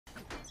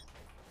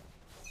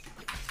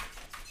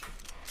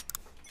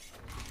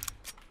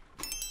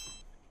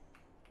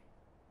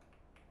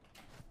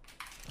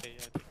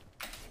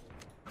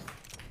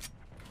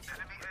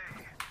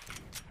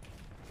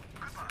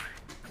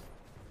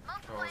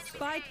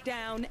Spike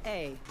down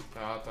A.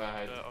 Ja, to je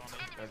hejt.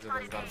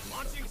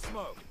 Launching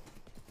smoke.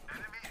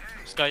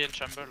 Sky in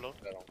chamber low.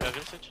 Yeah,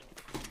 Vilsage.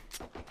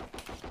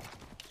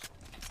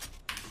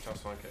 Čau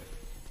svanky.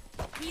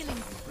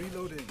 Healing.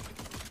 Reloading.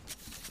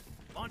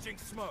 Launching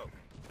smoke.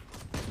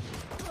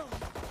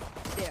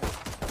 There.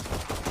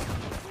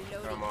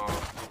 Kamo,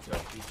 do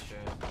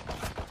píče.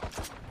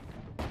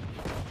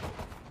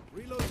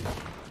 Reloading.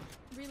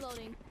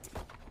 Reloading.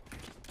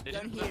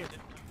 Didn't here.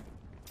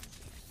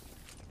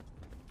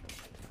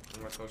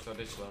 Jako už to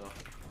dyšlo, no.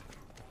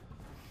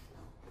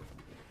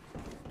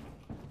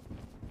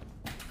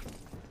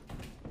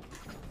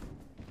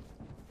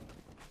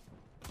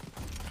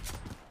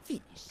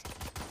 Finish.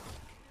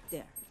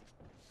 There.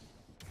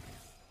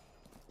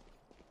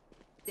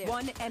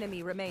 One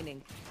enemy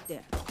remaining.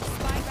 There.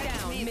 Spike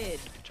down mid.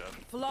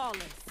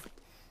 Flawless.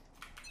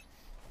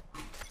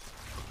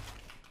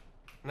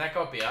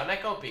 Nekopia.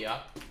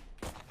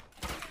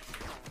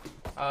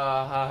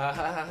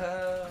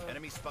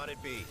 Enemy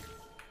spotted B.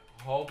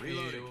 Hope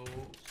you.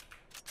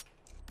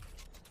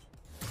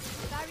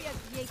 Barrier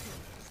created.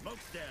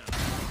 Smoke's down.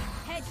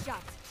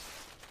 Headshot.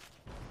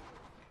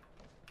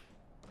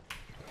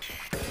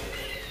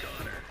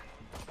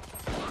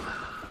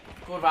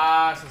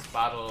 Kurva, jsem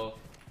spadl.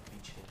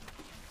 Píči.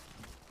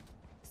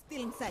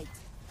 Still in sight.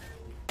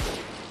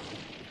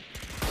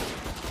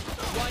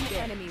 One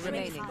enemy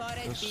remaining.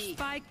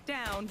 Spike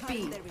down B.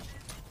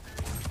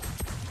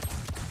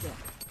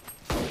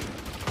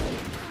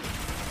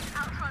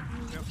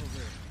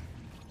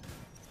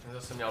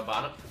 Zase měl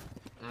ban.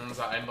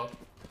 Za aimbot.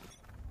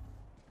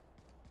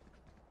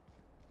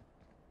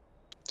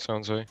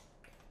 Sounds A.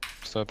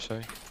 Steps A.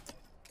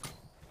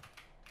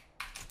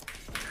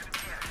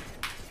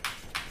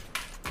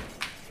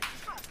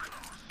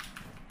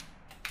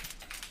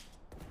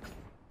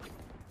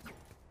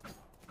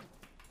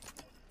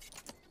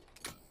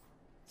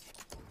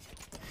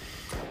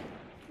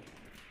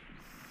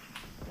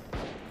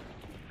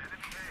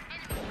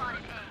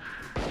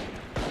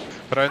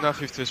 Right now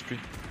 50 HP.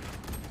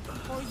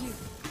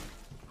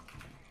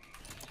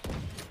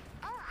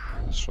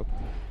 Shot.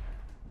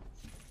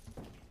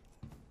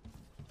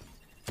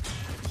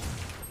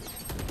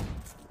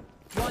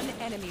 One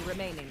enemy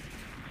remaining.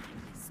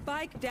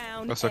 Spike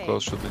down. That's a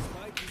close should be.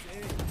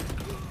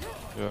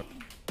 Yeah.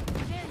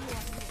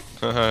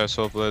 Haha,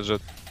 so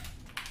legit.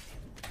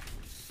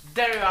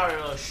 There you are, you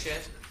little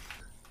shit.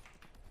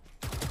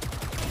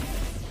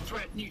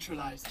 Threat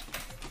neutralized.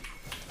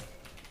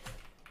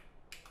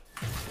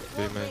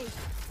 B-man.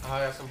 Aha,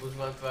 já jsem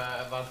Boostbend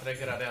tvé one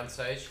track Radiant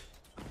Sage.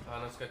 A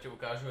dneska ti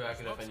ukážu,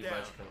 jak defendí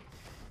Bčko.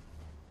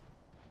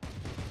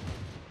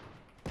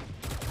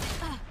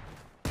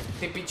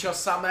 Ty pičo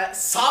samý,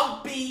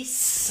 sampí,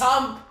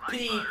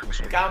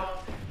 kámo,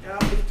 já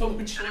bych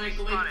tomu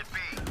člověkovi.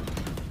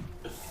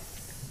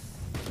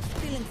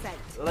 Still in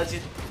sight.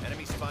 Legit.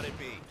 Enemy spotted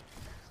B.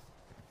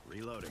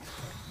 Reloading.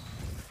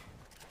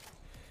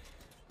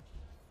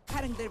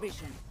 Cutting their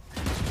vision.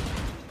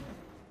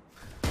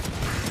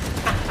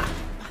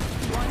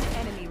 One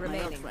enemy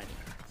remaining.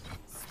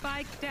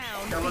 Spike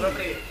down. Kámo,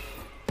 dobrý.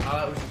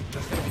 Ale už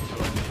dostej pičo.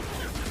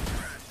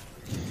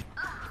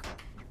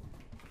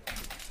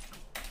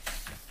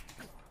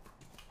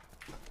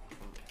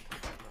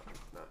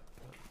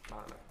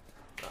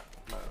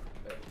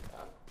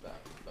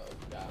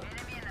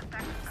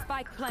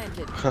 Spike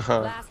planted.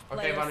 Last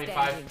Okay, player 1v5.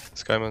 standing.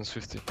 Skyman's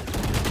 50.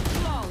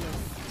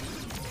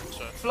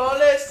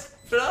 Flawless.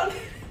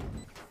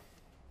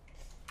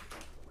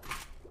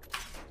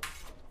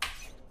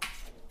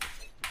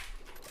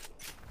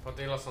 Po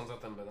týhle jsem za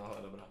tebe,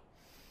 nahle, dobrá.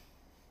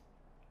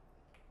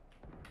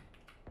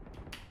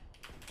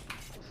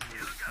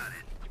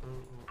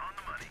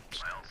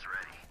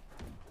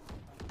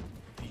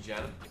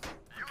 Pigeon.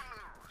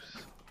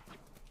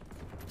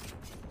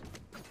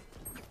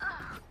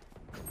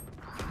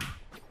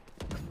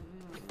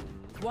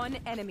 One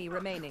enemy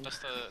remaining.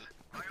 Just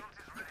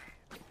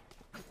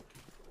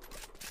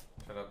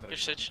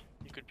Vilsage,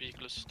 he could be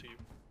close to you.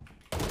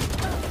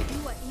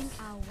 You are in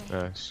our way.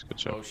 Nice, good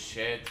job. Oh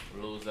shit,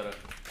 loser.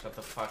 Shut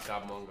the fuck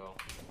up, Mongol.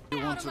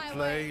 You want to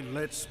play?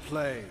 Let's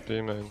play.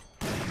 B-man.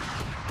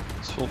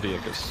 It's full B, I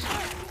guess.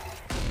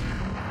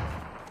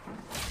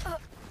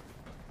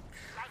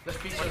 There's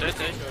pizza. Dead.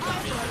 There's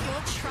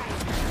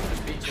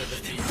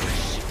pizza.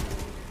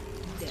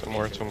 Two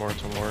more.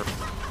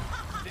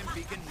 Dim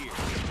beacon here.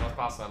 Not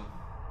pass them.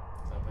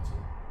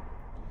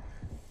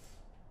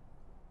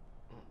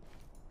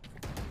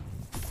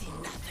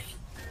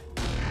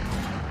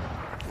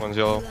 One's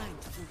yellow.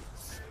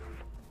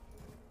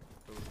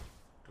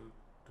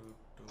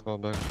 Fall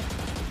back.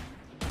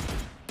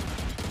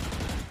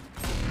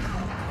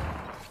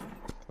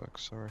 Fuck,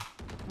 sorry.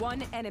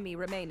 One enemy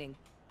remaining.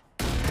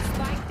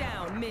 Spike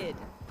down mid.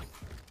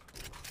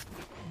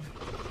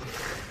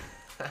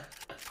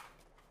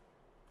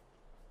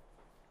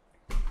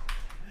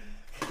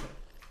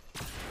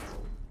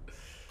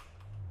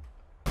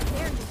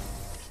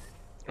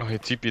 Oh, he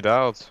TP'd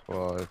out.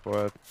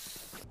 What?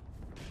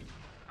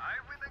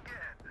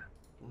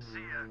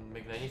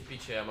 Big Není v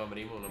píči, já mám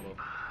rýmu, nebo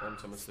nevím,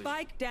 co myslíš.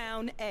 Spike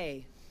down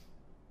A.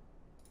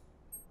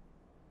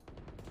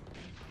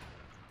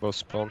 Both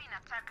spawn.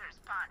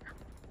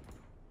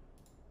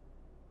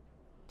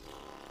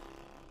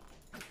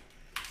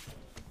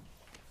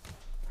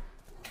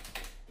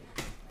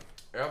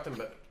 Jo, ten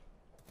B.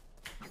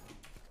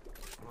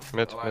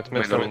 Mid,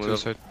 coming to the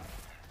side.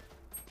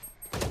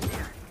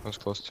 One's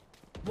close.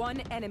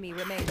 One enemy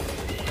remaining.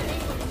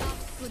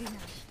 Good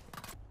enough.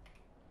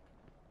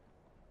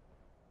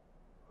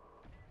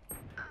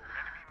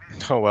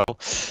 Oh well.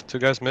 2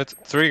 guys mid,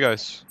 3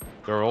 guys.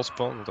 They're all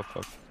spawn, what the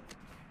fuck?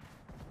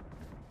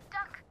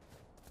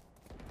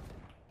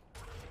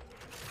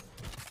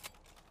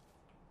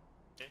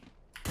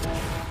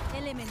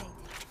 Eliminate.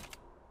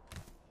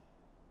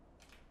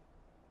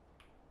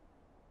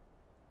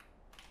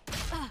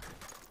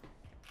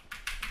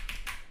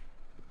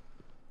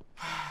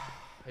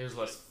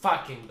 Useless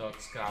fucking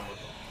dogs, kámo.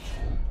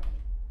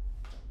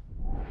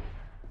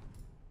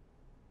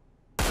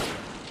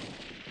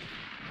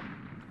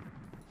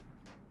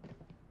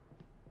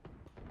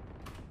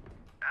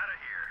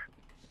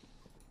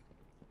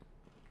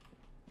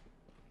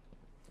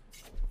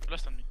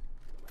 Less than me.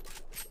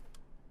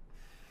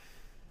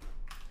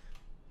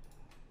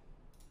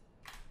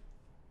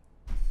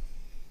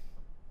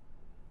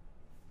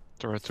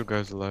 There are 2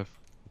 guys alive.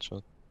 Good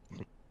shot.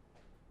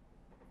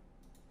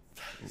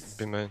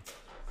 Be main.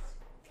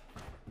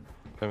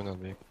 Maybe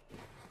not B.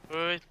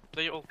 Wait,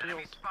 play ult, play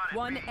ult.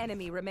 One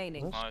enemy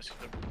remaining. Nice.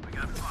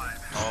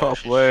 Oh,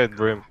 played,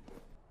 Brim.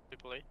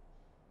 People A.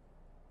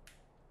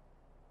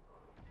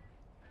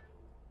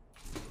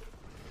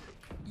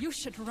 You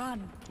should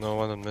run. No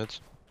one on mid.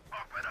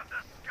 Open up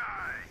the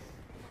sky.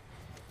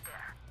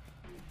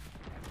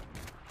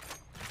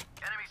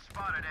 Enemy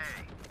spotted A.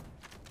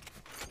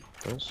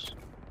 Yes.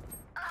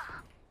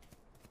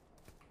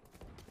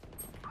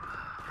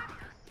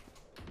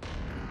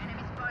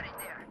 Enemy spotted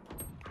there.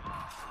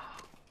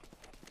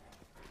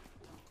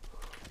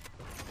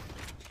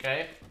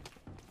 Okay.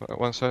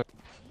 One side.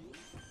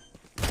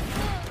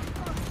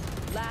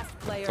 Last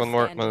player One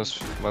more. standing.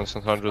 Minus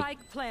 100.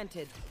 Spike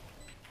planted.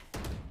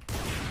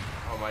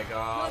 Oh my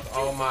god.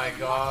 Oh my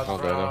god, Oh,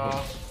 bro.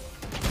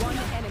 One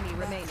enemy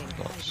remaining.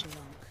 Nice.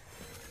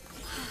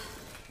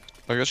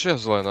 I guess she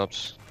has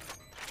lineups.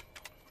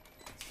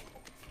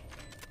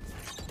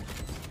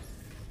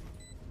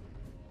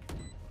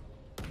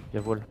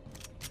 Y'a wall.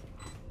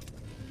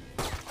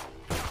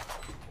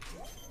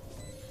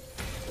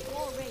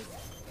 Wall raised.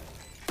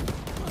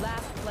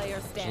 Last player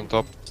She's on standing.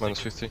 top. Minus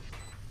 50.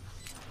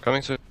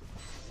 Coming to.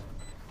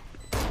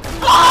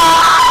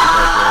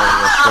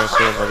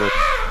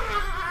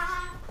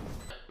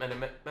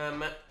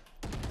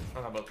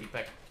 Oh, byl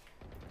týpek.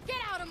 Get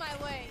out of my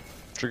way.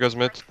 3 guys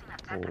mid.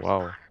 Oh,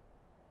 wow.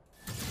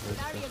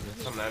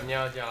 To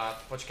neměl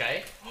dělat.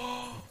 Počkej.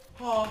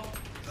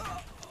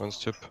 One's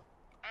chip.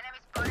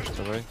 Just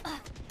away.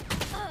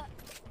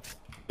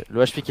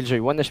 Le HP killjoy,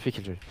 1 HP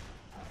killjoy.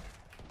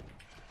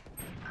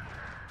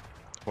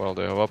 Well,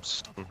 they have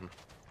ups.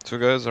 2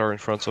 guys are in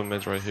front of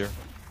mid right here.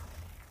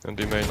 And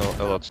B main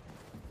a lot.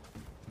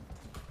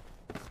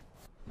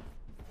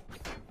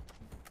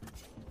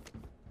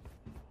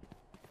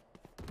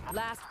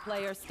 Last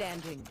player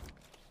standing.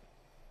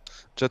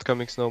 Jet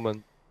coming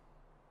snowman.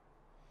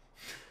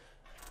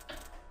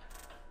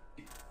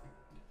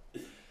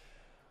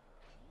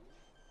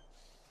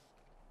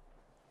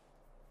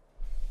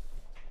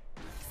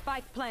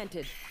 Spike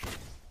planted.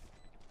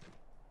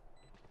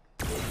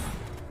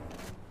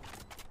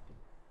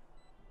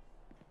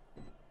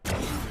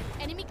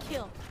 Enemy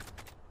kill.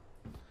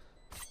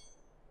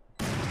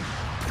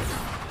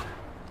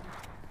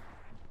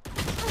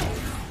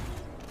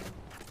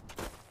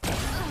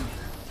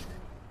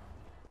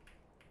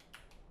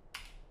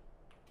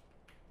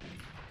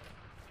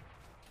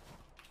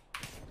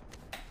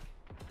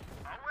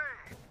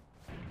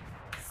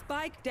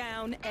 Spike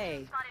down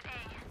A.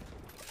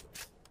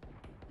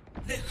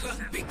 The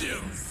hunt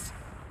begins.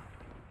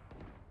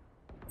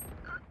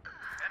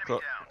 Go.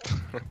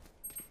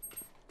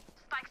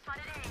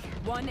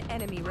 One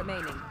enemy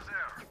remaining.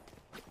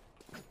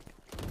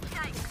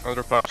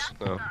 Underpass.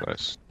 No,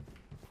 nice.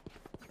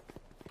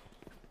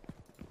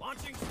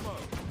 Launching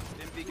smoke.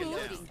 Stim beacon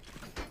down.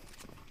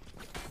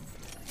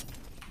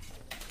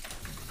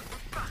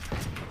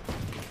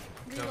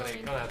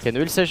 Dobrý, konec. Can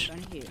you heal Sage?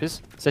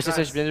 Please? Sage,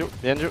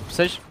 behind you,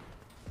 Sage.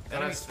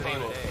 Konec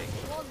streamu.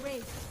 Wall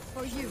raised.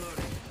 For you.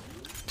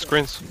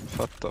 Screens.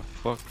 What the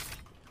fuck?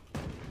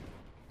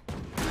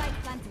 Light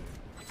planted.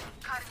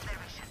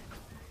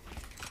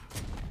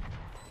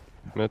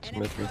 Mid.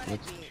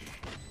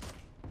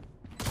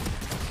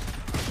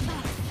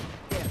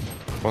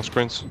 One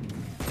screens.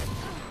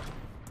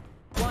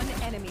 One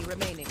enemy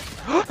remaining.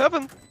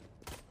 Heaven!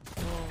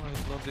 Oh,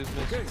 I love this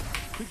miss.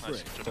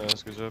 Nice.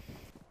 Nice, good job.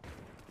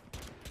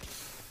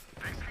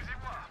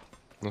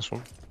 Nice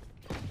one.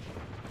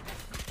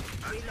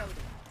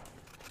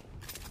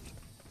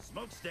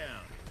 Smoke's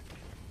down.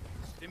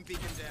 Stim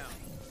beacon down.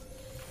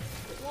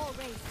 Wall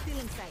raised. Still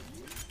in sight.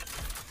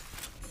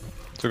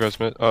 Two guys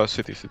mid.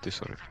 City,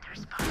 sorry.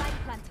 Light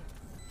planted.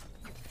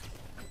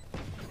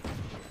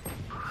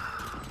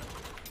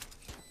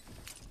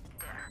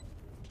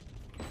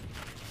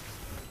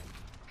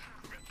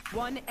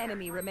 One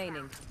enemy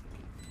remaining.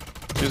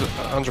 He's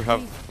under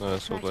half.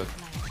 So bad.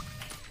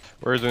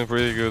 We're doing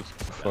pretty good.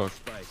 Fuck.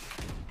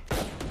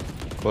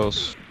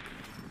 Close.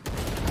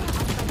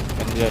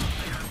 And yeah.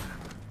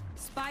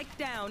 Spike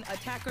down,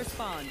 attacker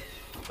spawn.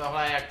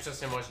 Tohle je jak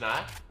přesně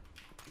možné?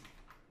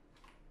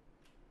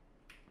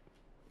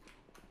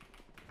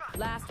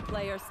 Last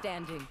player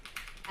standing.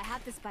 I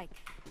have the spike.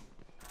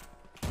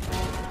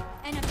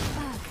 Enemy.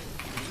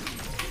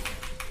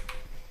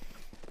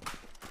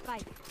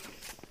 Spike.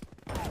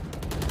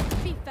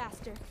 Be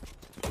faster.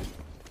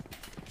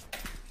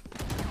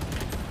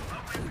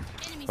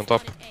 Enemy On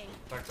top. spotted A.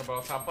 Tak to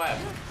bylo capé.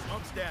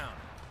 Smoke's down.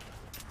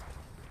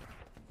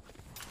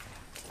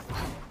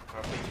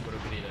 A teď budu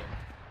greedy.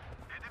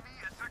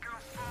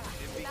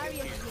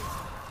 Barrier here.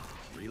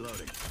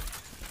 Reloading.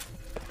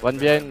 One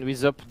behind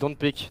with up. Don't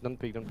pick.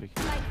 Light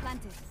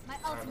planted. My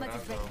ultimate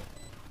is ready.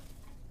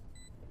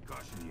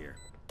 Caution here.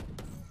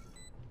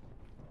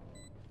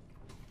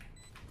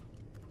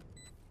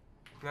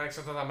 No jak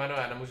se to tam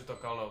jmenuje, nemůžu to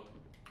kalnout.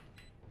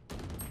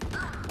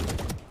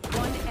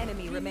 One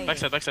enemy remaining.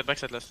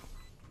 Backside, left.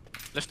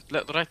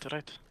 Left,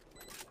 right.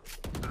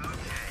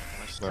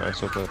 Nice,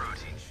 so bad.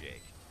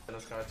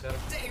 Dneska večer.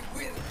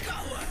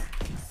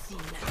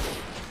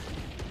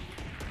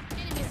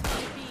 Enemy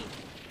spotted B.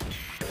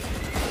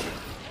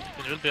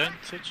 Can you behind,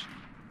 Sage?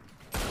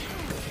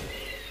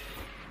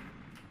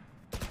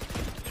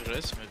 Can you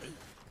raise, maybe?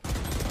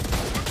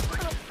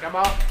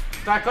 Kamo,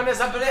 to jako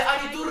nezabili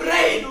ani tu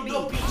Reynu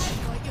do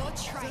píči.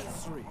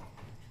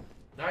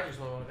 No, ať už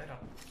jsme mohli vyhrát.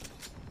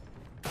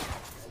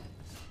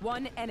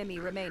 One enemy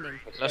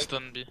remaining. Last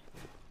on B.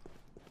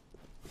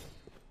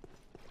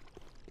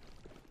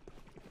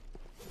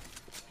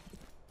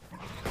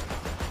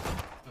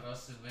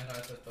 Prosím,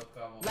 vyhrajte to,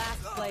 kamo.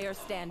 Last player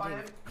standing.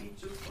 Pane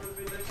píču, proč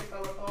by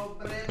nečekal toho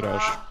brýma?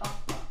 Crash.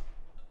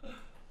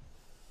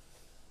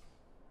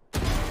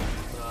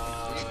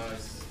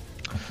 Nice.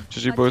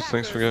 GG boys,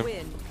 thanks Attackers for the game.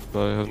 win.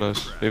 Bye, have a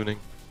nice evening.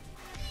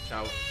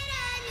 Ciao.